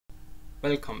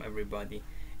Welcome everybody.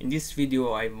 In this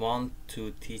video I want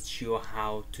to teach you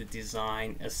how to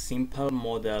design a simple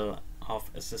model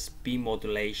of SSB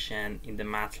modulation in the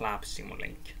Matlab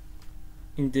Simulink.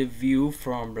 In the view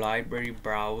from library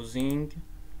browsing,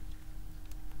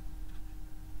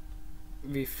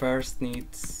 we first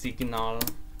need signal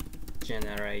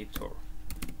generator.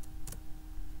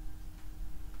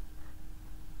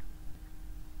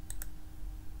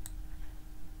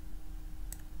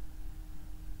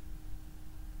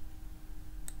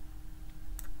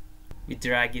 We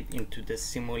drag it into the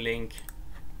Simulink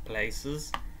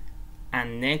places,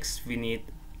 and next we need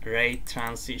rate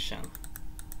transition.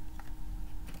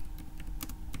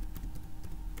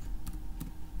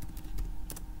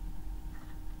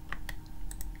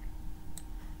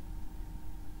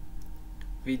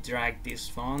 We drag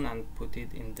this one and put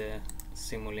it in the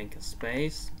Simulink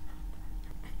space,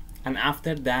 and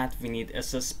after that we need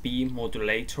SSB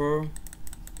modulator,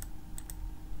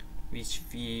 which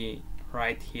we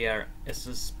write here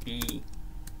SSB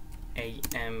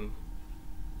AM.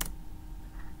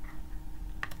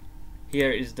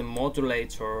 Here is the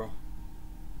modulator,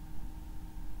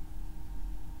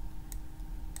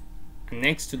 and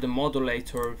next to the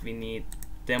modulator we need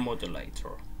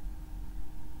demodulator.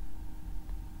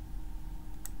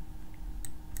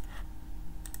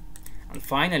 And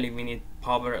finally we need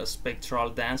power spectral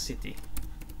density.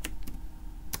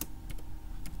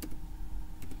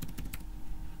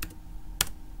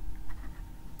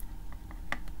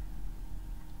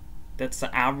 That's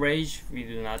the average, we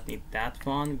do not need that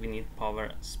one, we need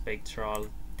power spectral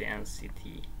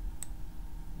density,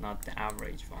 not the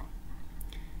average one.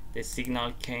 The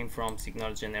signal came from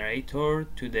signal generator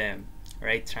to the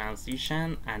rate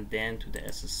transition and then to the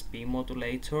SSB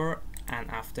modulator,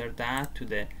 and after that to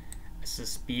the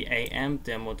SSB AM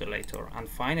demodulator, and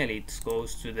finally it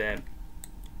goes to the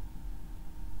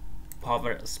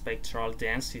power spectral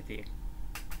density.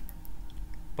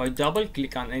 By double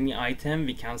click on any item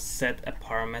we can set a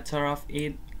parameter of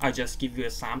it. I just give you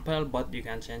a sample, but you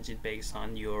can change it based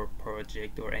on your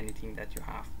project or anything that you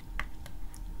have.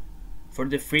 For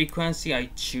the frequency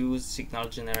I choose signal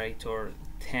generator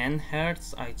 10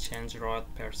 Hz. I change rad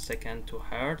per second to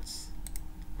Hertz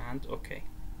and OK.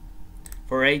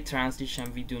 For rate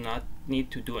transition we do not need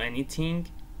to do anything.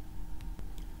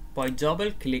 By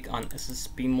double click on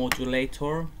SSB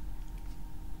modulator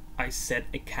I set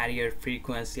a carrier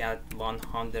frequency at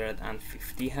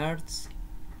 150 Hz,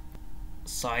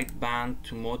 sideband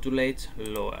to modulate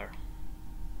lower.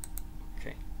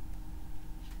 Okay.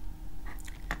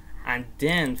 And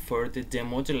then for the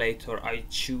demodulator I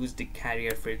choose the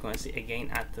carrier frequency again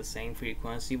at the same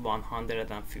frequency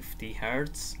 150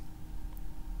 Hz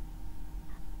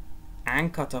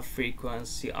and cutoff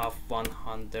frequency of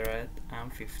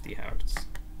 150 Hz.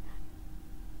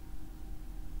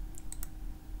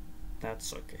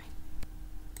 That's okay.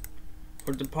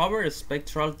 For the power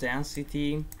spectral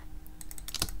density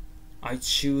I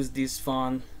choose this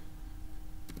one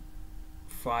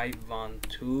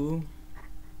 512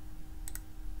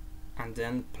 and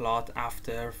then plot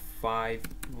after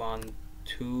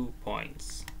 512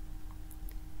 points,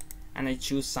 and I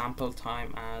choose sample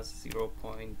time as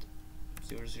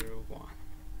 0.001.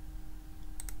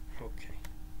 Okay.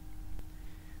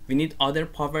 We need other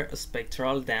power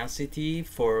spectral density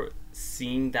for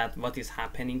seeing that what is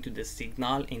happening to the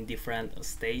signal in different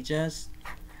stages,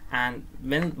 and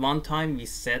when one time we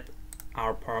set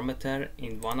our parameter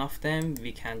in one of them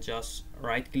we can just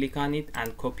right click on it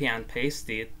and copy and paste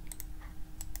it,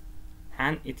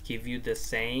 and it gives you the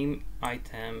same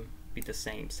item with the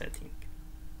same setting.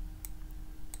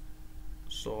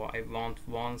 So I want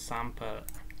one sample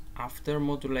after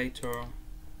modulator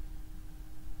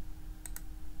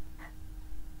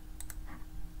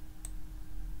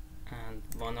and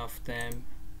one of them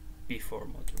before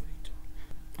modulator.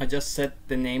 I just set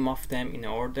the name of them in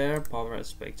order, power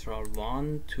spectral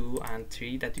 1, 2 and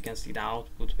 3, that you can see the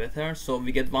output better. So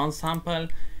we get one sample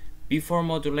before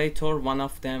modulator, one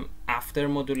of them after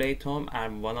modulator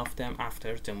and one of them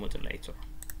after the modulator.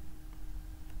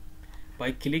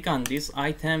 By click on this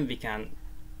item we can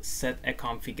set a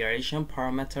configuration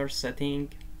parameter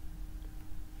setting.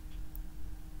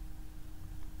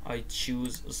 I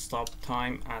choose stop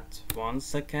time at 1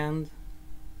 second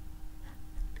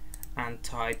and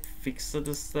type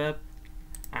fixed step,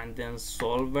 and then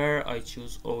solver I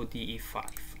choose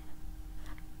ODE5.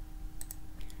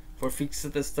 For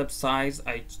fixed step size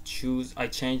I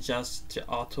change just the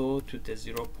auto to the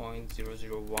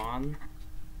 0.001,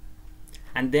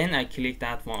 and then I click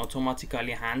that one,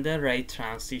 automatically handle rate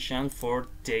transition for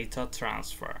data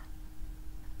transfer.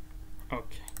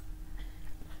 Okay,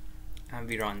 and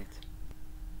we run it.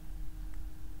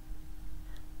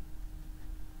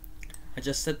 I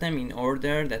just set them in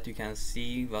order that you can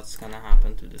see what's gonna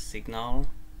happen to the signal.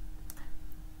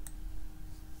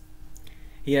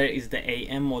 Here is the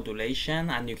AM modulation,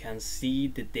 and you can see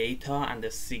the data and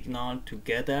the signal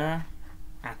together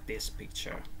at this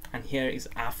picture. And here is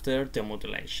after the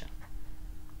modulation.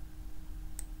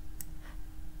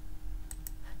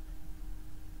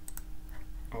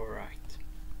 Alright.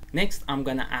 Next, I'm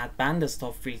gonna add band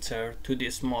stop filter to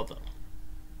this model.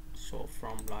 So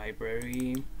from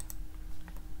library,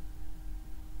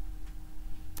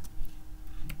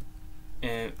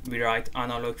 we write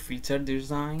analog filter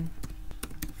design,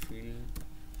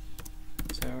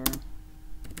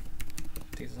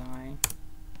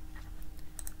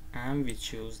 and we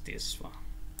choose this one.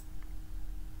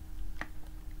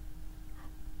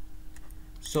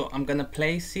 So I'm gonna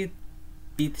place it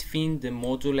between the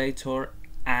modulator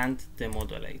and the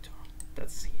modulator.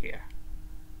 That's here.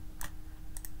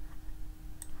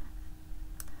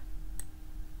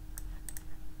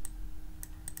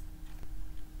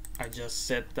 I just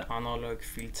set the analog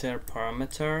filter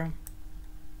parameter.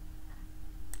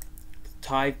 The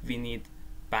type, we need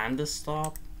band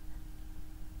stop.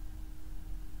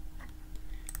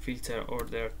 Filter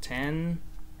order 10.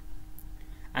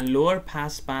 And lower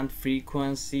pass band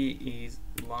frequency is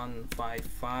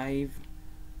 155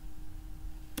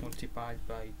 multiplied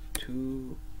by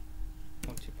 2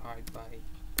 multiplied by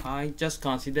pi. Just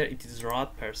consider it is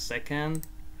rod per second.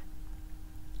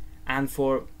 And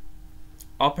for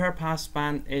upper pass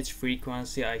band edge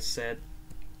frequency, I said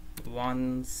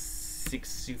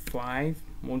 165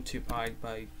 multiplied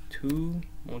by 2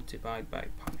 multiplied by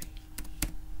pi.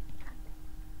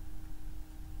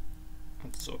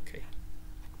 That's okay.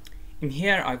 In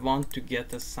here, I want to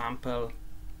get a sample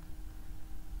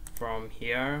from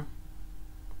here.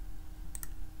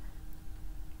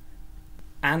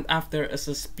 And after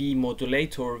SSB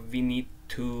modulator, we need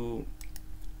to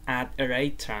add a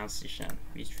rate transition,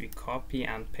 which we copy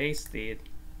and paste it.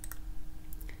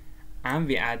 And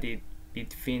we add it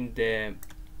between the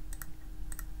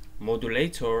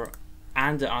modulator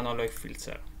and the analog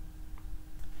filter.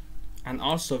 And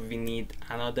also we need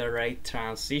another rate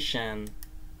transition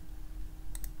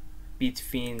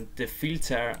between the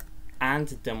filter and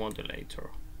the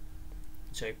modulator,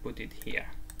 which I put it here.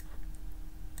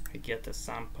 I get a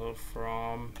sample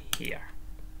from here.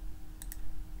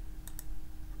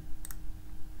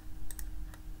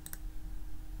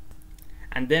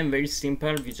 And then very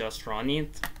simple, we just run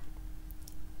it.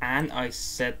 And I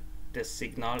set the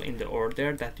signal in the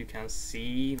order that you can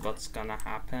see what's gonna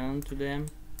happen to them.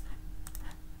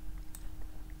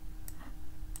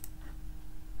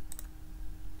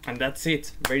 And that's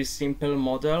it. Very simple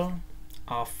model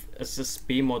of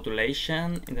SSB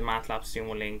modulation in the Matlab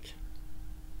Simulink.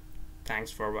 Thanks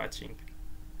for watching.